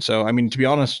generation. So, I mean, to be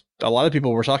honest, a lot of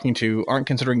people we're talking to aren't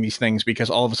considering these things because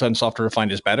all of a sudden software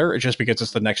defined is better. It's just because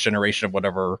it's the next generation of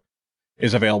whatever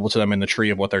is available to them in the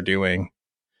tree of what they're doing.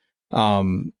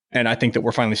 And I think that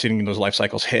we're finally seeing those life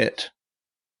cycles hit.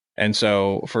 And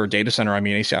so for data center, I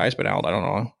mean, ACI has been out, I don't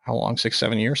know how long,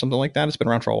 6-7 years, something like that. It's been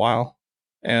around for a while.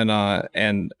 And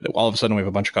all of a sudden we have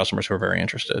a bunch of customers who are very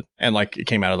interested, and like it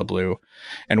came out of the blue.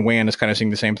 And WAN is kind of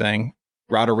seeing the same thing.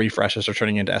 Router refreshes are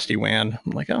turning into SD-WAN.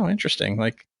 I'm like, oh, interesting.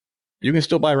 Like you can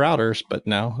still buy routers, but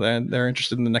no, they're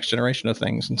interested in the next generation of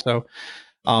things. And so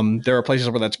there are places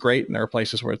where that's great, and there are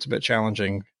places where it's a bit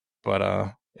challenging,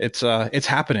 but it's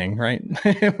happening, right?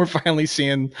 We're finally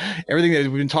seeing everything that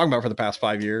we've been talking about for the past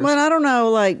 5 years. Well, I don't know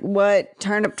like what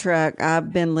turnip truck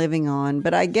I've been living on,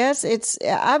 but I guess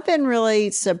I've been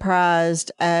really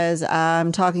surprised as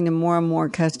I'm talking to more and more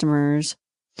customers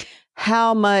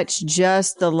how much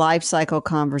just the life cycle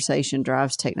conversation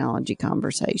drives technology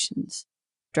conversations,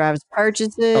 drives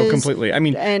purchases. Oh, completely. I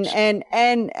mean, and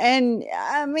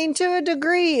I mean, to a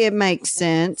degree, it makes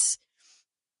sense.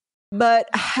 But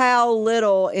how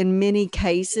little, in many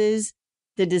cases,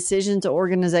 the decisions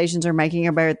organizations are making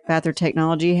about their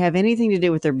technology have anything to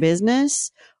do with their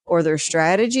business or their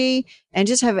strategy, and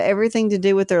just have everything to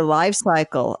do with their life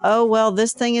cycle. Oh, well,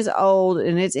 this thing is old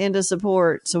and it's into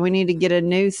support, so we need to get a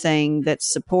new thing that's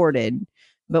supported.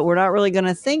 But we're not really going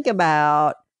to think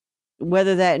about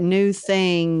whether that new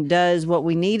thing does what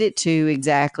we need it to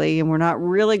exactly, and we're not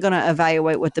really going to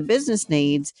evaluate what the business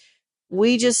needs.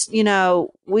 We just need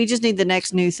the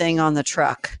next new thing on the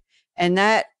truck. And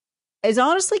that is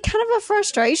honestly kind of a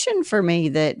frustration for me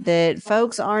that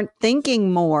folks aren't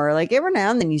thinking more. Like every now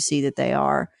and then you see that they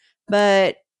are,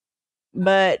 but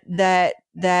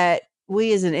that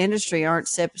we as an industry aren't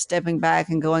stepping back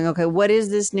and going, okay, what is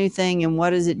this new thing and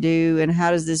what does it do? And how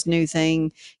does this new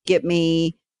thing get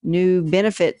me new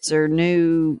benefits or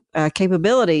new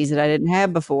capabilities that I didn't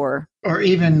have before? Or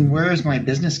even, where is my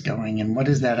business going and what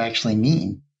does that actually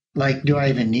mean? Like, do I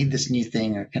even need this new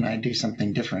thing, or can I do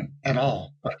something different at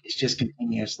all? But it's just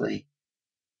continuously.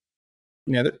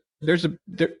 Yeah,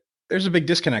 there's a big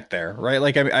disconnect there, right?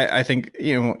 Like I think,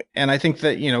 and I think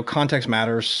that, context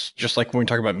matters, just like when we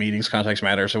talk about meetings, context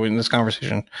matters. So in this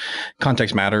conversation,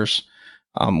 context matters.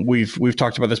 We've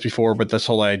talked about this before, but this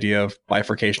whole idea of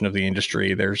bifurcation of the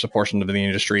industry, there's a portion of the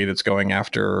industry that's going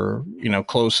after,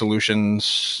 closed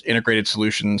solutions, integrated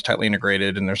solutions, tightly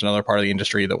integrated. And there's another part of the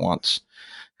industry that wants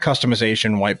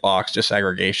customization, white box,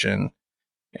 disaggregation,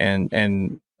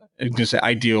 and just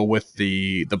I deal with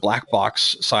the black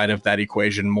box side of that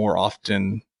equation more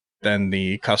often than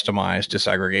the customized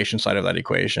disaggregation side of that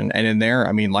equation. And in there,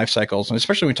 I mean, life cycles, and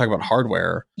especially when we talk about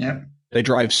hardware, they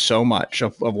drive so much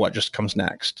of what just comes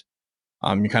next.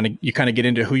 You kind of get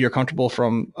into who you're comfortable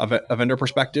from a vendor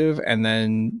perspective, and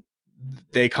then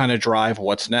they kind of drive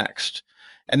what's next.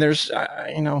 And there's,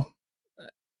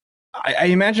 I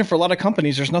imagine for a lot of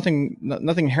companies, there's nothing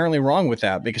inherently wrong with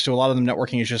that, because to a lot of them,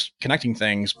 networking is just connecting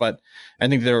things. But I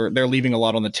think they're leaving a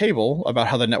lot on the table about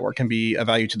how the network can be of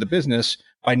value to the business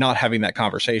by not having that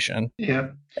conversation. Yeah.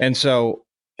 And so,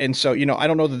 I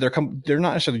don't know that they're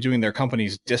not necessarily doing their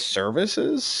companies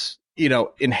disservices,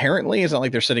 inherently. It's not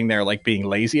like they're sitting there like being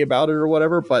lazy about it or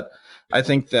whatever. But I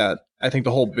think the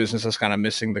whole business is kind of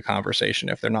missing the conversation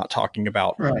if they're not talking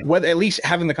about whether, at least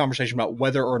having the conversation about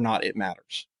whether or not it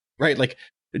matters. Right? Like,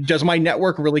 does my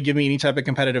network really give me any type of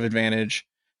competitive advantage?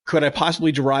 Could I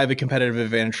possibly derive a competitive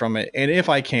advantage from it? And if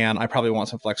I can, I probably want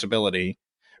some flexibility,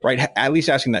 right? At least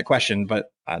asking that question.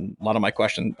 But a lot of my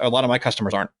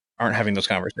customers aren't having those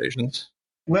conversations.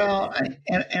 Well,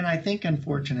 and I think,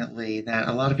 unfortunately, that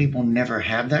a lot of people never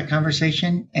have that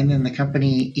conversation. And then the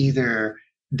company either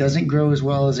doesn't grow as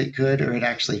well as it could, or it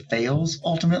actually fails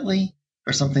ultimately,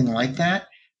 or something like that.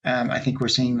 I think we're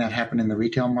seeing that happen in the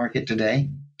retail market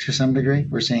today. To some degree,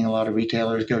 we're seeing a lot of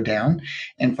retailers go down,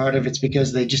 and part of it's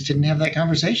because they just didn't have that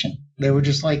conversation. They were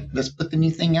just like, let's put the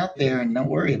new thing out there and don't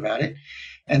worry about it.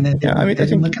 And then I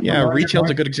think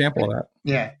retail's a good example of that.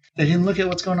 Yeah. They didn't look at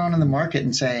what's going on in the market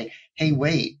and say, hey,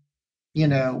 wait,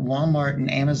 Walmart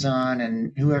and Amazon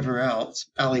and whoever else,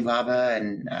 Alibaba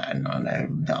and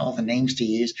all the names to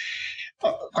use,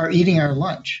 are eating our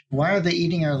lunch. Why are they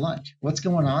eating our lunch? What's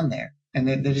going on there? And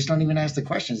they just don't even ask the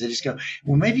questions. They just go,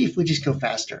 well, maybe if we just go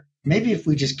faster, maybe if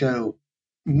we just go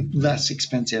less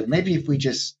expensive, maybe if we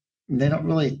just, they don't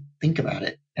really think about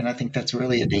it. And I think that's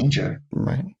really a danger.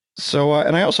 Right. So,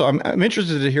 and I'm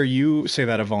interested to hear you say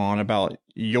that, Yvonne, about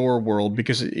your world,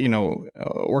 because,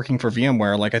 working for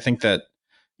VMware, like, I think that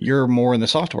you're more in the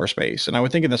software space. And I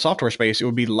would think in the software space, it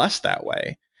would be less that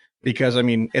way, because, I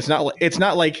mean, it's not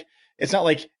like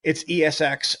it's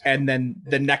ESX and then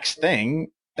the next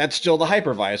thing. That's still the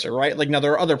hypervisor, right? Like, now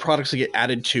there are other products that get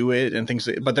added to it and things,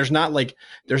 but there's not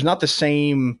the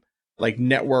same like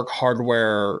network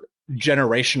hardware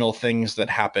generational things that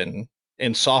happen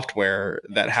in software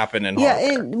that happen in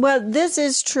hardware. Well, this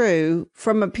is true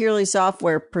from a purely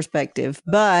software perspective,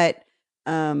 but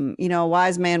a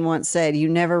wise man once said,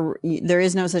 there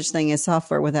is no such thing as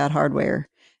software without hardware.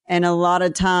 And a lot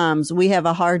of times we have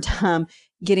a hard time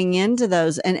getting into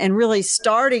those and really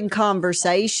starting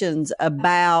conversations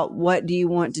about what do you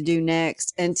want to do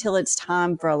next until it's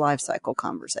time for a life cycle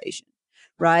conversation,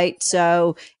 right?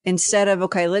 So instead of,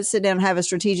 okay, let's sit down and have a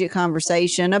strategic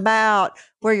conversation about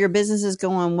where your business is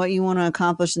going, what you want to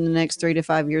accomplish in the next 3 to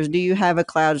 5 years. Do you have a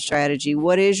cloud strategy?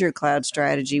 What is your cloud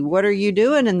strategy? What are you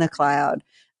doing in the cloud?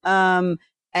 And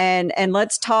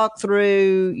let's talk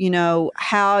through,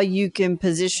 how you can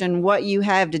position what you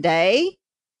have today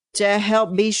to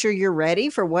help be sure you're ready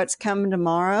for what's coming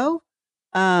tomorrow.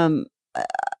 Those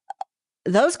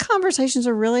conversations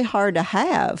are really hard to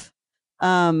have.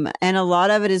 And a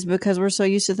lot of it is because we're so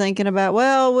used to thinking about,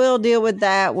 well, we'll deal with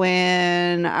that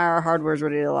when our hardware's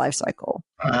ready to life cycle.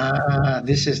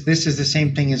 This is the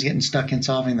same thing as getting stuck in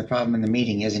solving the problem in the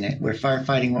meeting, isn't it? We're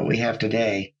firefighting what we have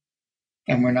today,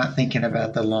 and we're not thinking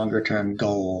about the longer term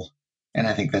goal. And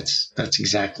I think that's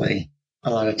exactly a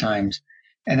lot of times.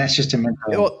 And that's just a mental.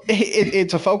 Well,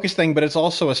 it's a focus thing, but it's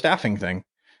also a staffing thing.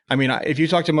 I mean, if you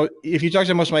talk to most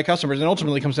of my customers, it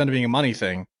ultimately comes down to being a money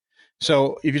thing.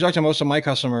 So if you talk to most of my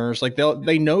customers, like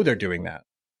they know they're doing that.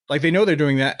 Like, they know they're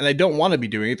doing that, and they don't want to be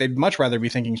doing it. They'd much rather be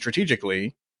thinking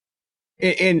strategically.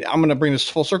 And I'm going to bring this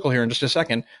full circle here in just a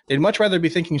second. They'd much rather be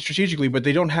thinking strategically, but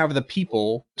they don't have the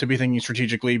people to be thinking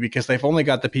strategically because they've only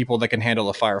got the people that can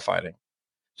handle the firefighting.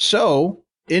 So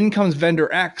in comes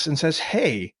vendor X and says,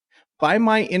 hey, buy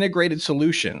my integrated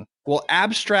solution. We'll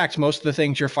abstract most of the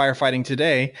things you're firefighting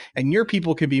today, and your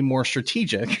people can be more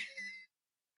strategic.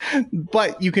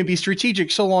 But you can be strategic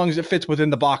so long as it fits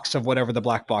within the box of whatever the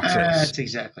black box is. That's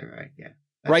exactly right. Yeah.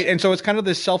 Right. And so it's kind of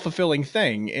this self-fulfilling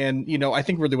thing. And, I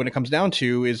think really what it comes down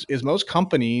to is most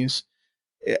companies,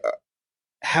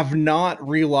 have not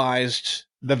realized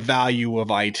the value of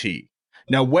IT.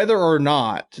 Now, whether or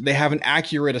not they have an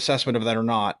accurate assessment of that or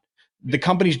not, the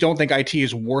companies don't think IT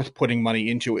is worth putting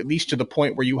money into, at least to the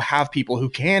point where you have people who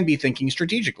can be thinking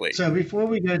strategically. So before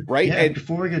we go, right? Yeah,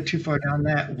 before we go too far down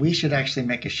that, we should actually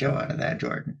make a show out of that,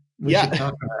 Jordan. We should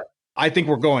talk about it. I think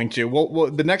we're going to. Well,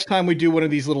 the next time we do one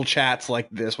of these little chats like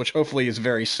this, which hopefully is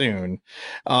very soon,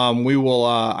 we will.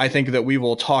 I think that we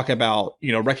will talk about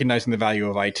recognizing the value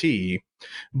of IT,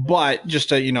 but just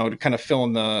to kind of fill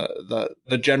in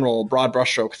the general broad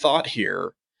brushstroke thought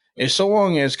here is so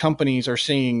long as companies are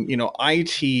seeing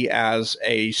IT as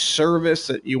a service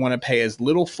that you want to pay as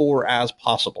little for as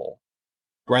possible,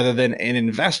 rather than an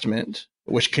investment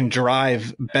which can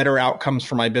drive better outcomes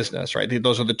for my business, right?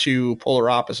 Those are the two polar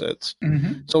opposites.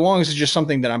 Mm-hmm. So long as it's just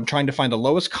something that I'm trying to find the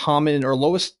lowest common or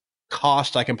lowest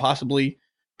cost I can possibly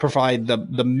provide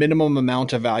the minimum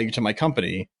amount of value to my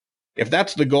company. If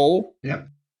that's the goal,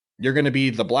 you're going to be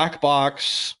the black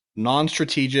box,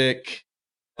 non-strategic,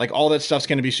 like all that stuff's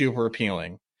going to be super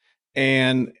appealing.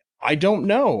 And I don't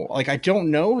know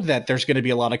that there's going to be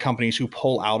a lot of companies who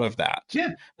pull out of that.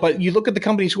 Yeah. But you look at the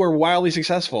companies who are wildly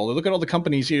successful. Look at all the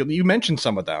companies, you mentioned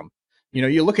some of them.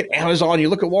 You look at Amazon, you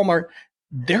look at Walmart,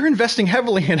 they're investing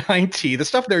heavily in IT. The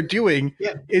stuff they're doing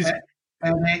is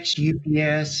FedEx,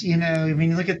 UPS, you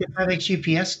look at the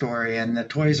FedEx UPS story and the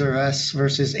Toys R Us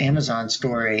versus Amazon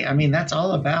story. I mean, that's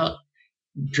all about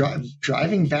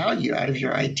driving value out of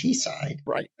your IT side.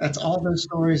 Right. That's all those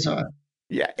stories are.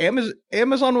 Yeah,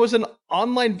 Amazon was an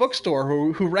online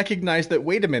bookstore who recognized that,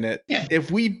 wait a minute, if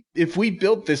we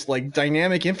built this like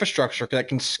dynamic infrastructure that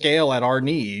can scale at our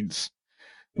needs,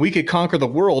 we could conquer the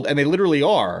world, and they literally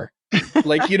are.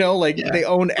 They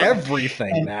own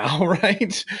everything now,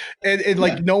 right?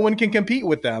 And no one can compete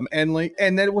with them. And that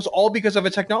it was all because of a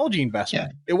technology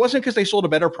investment. It wasn't because they sold a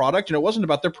better product, and it wasn't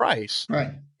about their price.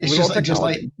 Right. It's just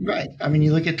like right. I mean,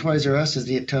 you look at Toys R Us as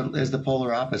the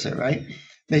polar opposite, right?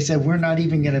 They said, we're not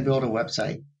even going to build a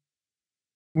website.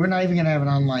 We're not even going to have an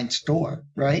online store,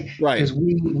 right? Right. Because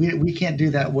we can't do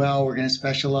that well. We're going to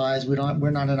specialize. We're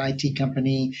not an IT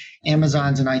company.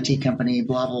 Amazon's an IT company,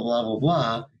 blah, blah, blah, blah,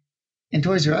 blah. And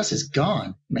Toys R Us is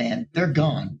gone, man. They're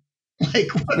gone.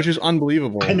 Which is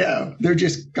unbelievable. I know. They're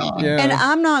just gone. Yeah. And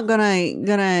I'm not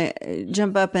gonna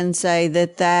jump up and say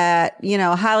that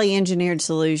highly engineered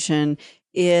solution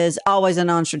is always a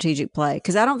non-strategic play,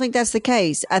 because I don't think that's the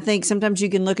case. I think sometimes you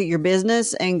can look at your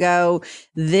business and go,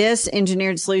 this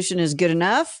engineered solution is good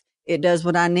enough. It does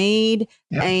what I need,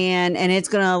 and it's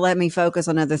going to let me focus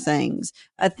on other things.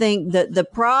 I think that the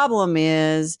problem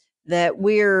is that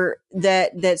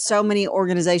that so many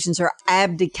organizations are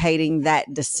abdicating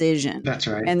that decision. That's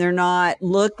right. And they're not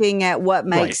looking at what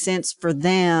makes sense for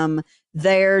them.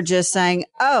 They're just saying,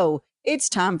 oh, it's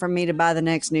time for me to buy the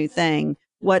next new thing.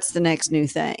 What's the next new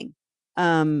thing?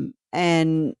 And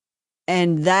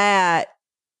that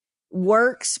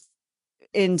works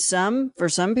for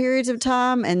some periods of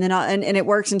time, and then and it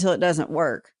works until it doesn't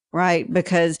work, right?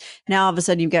 Because now all of a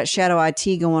sudden you've got shadow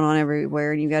IT going on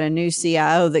everywhere, and you've got a new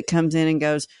CIO that comes in and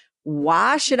goes,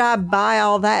 why should I buy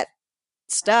all that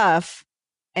stuff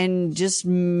and just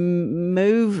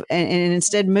move and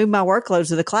instead move my workloads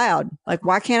to the cloud? Like,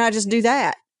 why can't I just do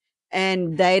that?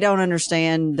 And they don't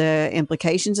understand the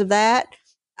implications of that.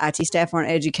 IT staff aren't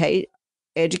educated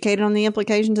on the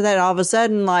implications of that. All of a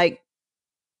sudden,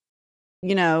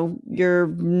 you're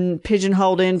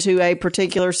pigeonholed into a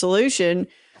particular solution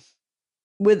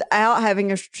without having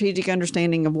a strategic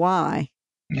understanding of why.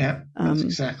 Yeah, that's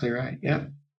exactly right. Yeah.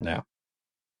 Yeah.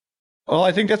 Well,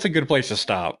 I think that's a good place to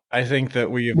stop. I think that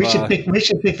we should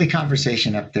pick the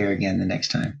conversation up there again the next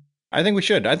time. I think we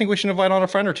should. I think we should invite on a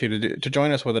friend or two to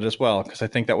join us with it as well, because I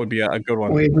think that would be a good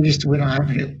one. We don't have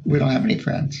any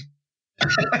friends.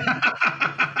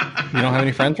 You don't have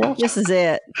any friends, Ross? This is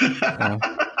it.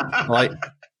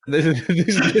 This is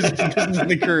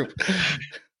the group.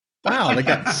 Wow, they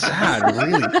got sad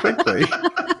really quickly.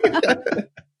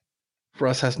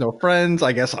 Russ has no friends.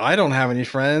 I guess I don't have any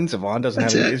friends. Yvonne doesn't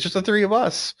have any. It's just the three of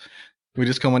us. We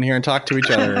just come in here and talk to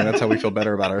each other, and that's how we feel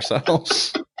better about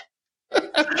ourselves.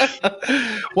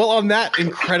 Well, on that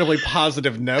incredibly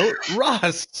positive note,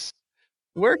 Russ,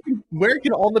 where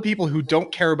can all the people who don't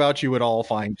care about you at all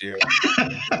find you?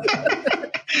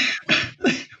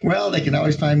 Well, they can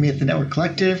always find me at the Network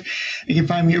Collective. They can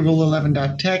find me at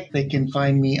rule11.tech. They can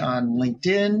find me on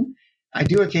LinkedIn. I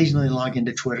do occasionally log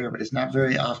into Twitter, but it's not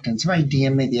very often. Somebody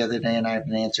DM'd me the other day, and I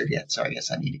haven't answered yet, so I guess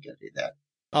I need to go do that.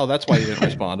 Oh, that's why you didn't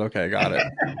respond. Okay, got it.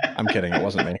 I'm kidding. It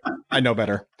wasn't me. I know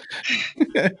better.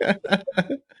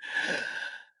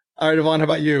 All right, Yvonne, how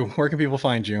about you? Where can people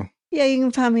find you? Yeah, you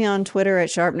can find me on Twitter at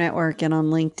Sharp Network and on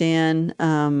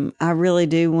LinkedIn. I really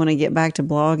do want to get back to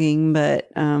blogging, but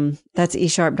that's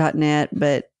esharp.net,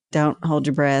 but don't hold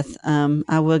your breath.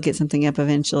 I will get something up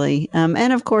eventually.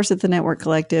 And of course, at the Network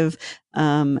Collective.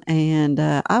 And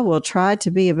I will try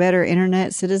to be a better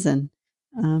internet citizen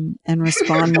and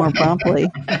respond more promptly.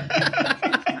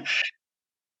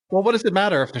 Well, what does it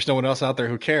matter if there's no one else out there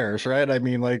who cares, right? I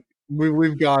mean, like,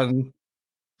 we've gone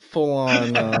full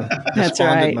on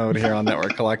despondent mode here on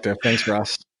Network Collective. Thanks,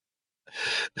 Russ.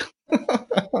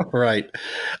 Right.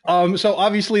 So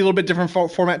obviously a little bit different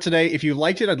format today. If you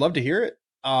liked it, I'd love to hear it.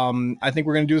 I think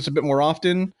we're going to do this a bit more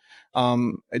often.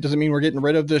 It doesn't mean we're getting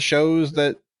rid of the shows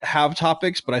that have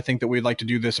topics, but I think that we'd like to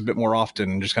do this a bit more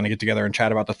often and just kind of get together and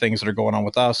chat about the things that are going on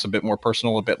with us, a bit more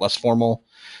personal, a bit less formal,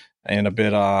 and a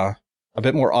bit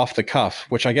more off the cuff,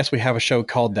 which I guess we have a show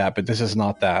called that, but this is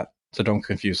not that. So don't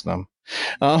confuse them.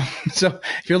 So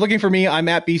if you're looking for me, I'm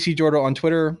at BC Jordo on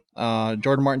Twitter,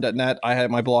 jordanmartin.net.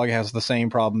 My blog has the same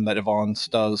problem that Yvonne's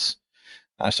does.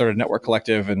 I started Network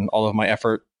Collective and all of my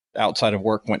effort outside of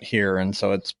work went here. And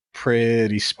so it's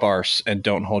pretty sparse, and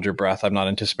don't hold your breath. I'm not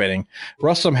anticipating.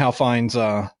 Russ somehow finds,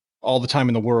 all the time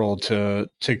in the world to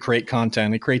create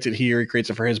content. He creates it here. He creates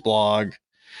it for his blog.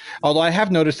 Although I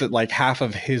have noticed that like half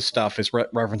of his stuff is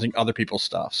referencing other people's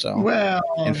stuff. So, well,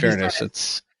 in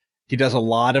fairness, he does a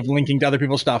lot of linking to other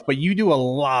people's stuff, but you do a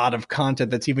lot of content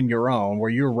that's even your own, where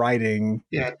you're writing.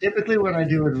 Yeah, typically what I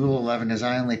do with Rule 11 is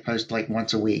I only post like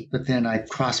once a week, but then I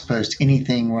cross-post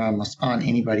anything where I'm on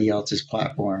anybody else's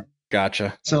platform.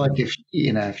 Gotcha. So like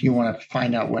if you want to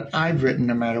find out what I've written,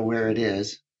 no matter where it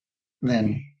is,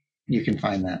 then you can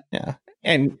find that. Yeah.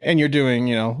 And you're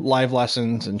doing, live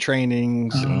lessons and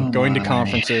trainings and going to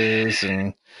conferences,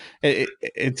 and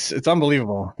it's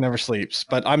unbelievable. Never sleeps,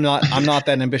 but I'm not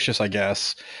that ambitious, I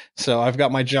guess. So I've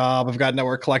got my job, I've got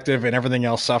Network Collective, and everything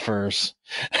else suffers.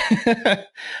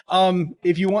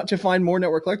 If you want to find more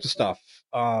Network Collective stuff,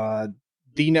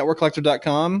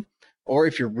 thenetworkcollective.com. Or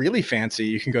if you're really fancy,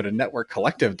 you can go to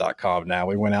networkcollective.com now.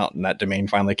 We went out and that domain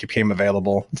finally became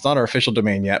available. It's not our official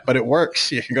domain yet, but it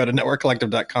works. You can go to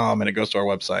networkcollective.com and it goes to our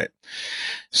website.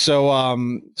 So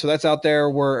that's out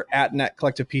there. We're at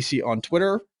NetCollectivePC on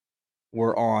Twitter.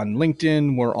 We're on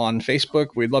LinkedIn. We're on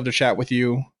Facebook. We'd love to chat with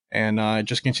you and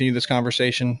just continue this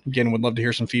conversation. Again, would love to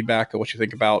hear some feedback of what you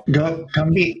think about.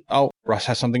 Come be. Oh, Russ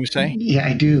has something to say? Yeah,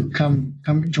 I do. Come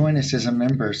join us as a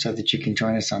member so that you can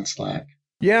join us on Slack.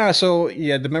 Yeah, so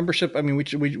the membership, I mean,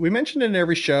 we mentioned it in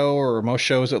every show, or most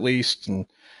shows at least, and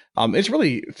it's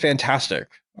really fantastic.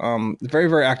 Very,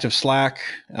 very active Slack.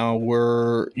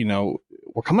 We're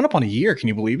coming up on a year. Can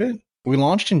you believe it? We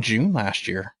launched in June last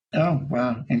year. Oh,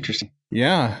 wow. Interesting.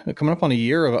 Yeah, coming up on a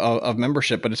year of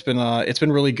membership, but it's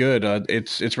been really good.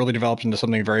 It's really developed into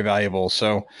something very valuable.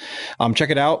 So check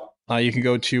it out. You can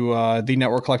go to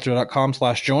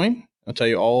thenetworkcollective.com/join. I'll tell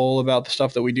you all about the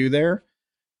stuff that we do there.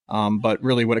 But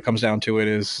really what it comes down to it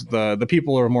is the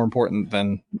people are more important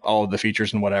than all of the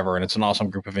features and whatever. And it's an awesome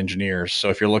group of engineers. So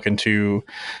if you're looking to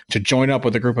join up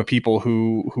with a group of people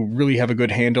who really have a good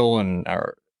handle and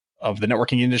are of the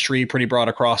networking industry, pretty broad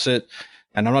across it.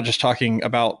 And I'm not just talking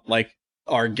about like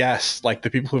our guests, like the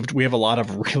people we have a lot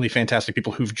of really fantastic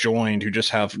people who've joined, who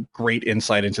just have great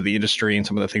insight into the industry and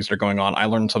some of the things that are going on. I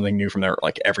learn something new from there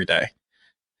like every day.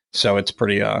 So it's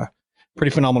pretty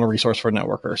phenomenal resource for a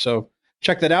networker. So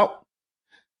check that out.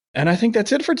 And I think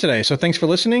that's it for today. So thanks for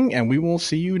listening, and we will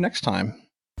see you next time.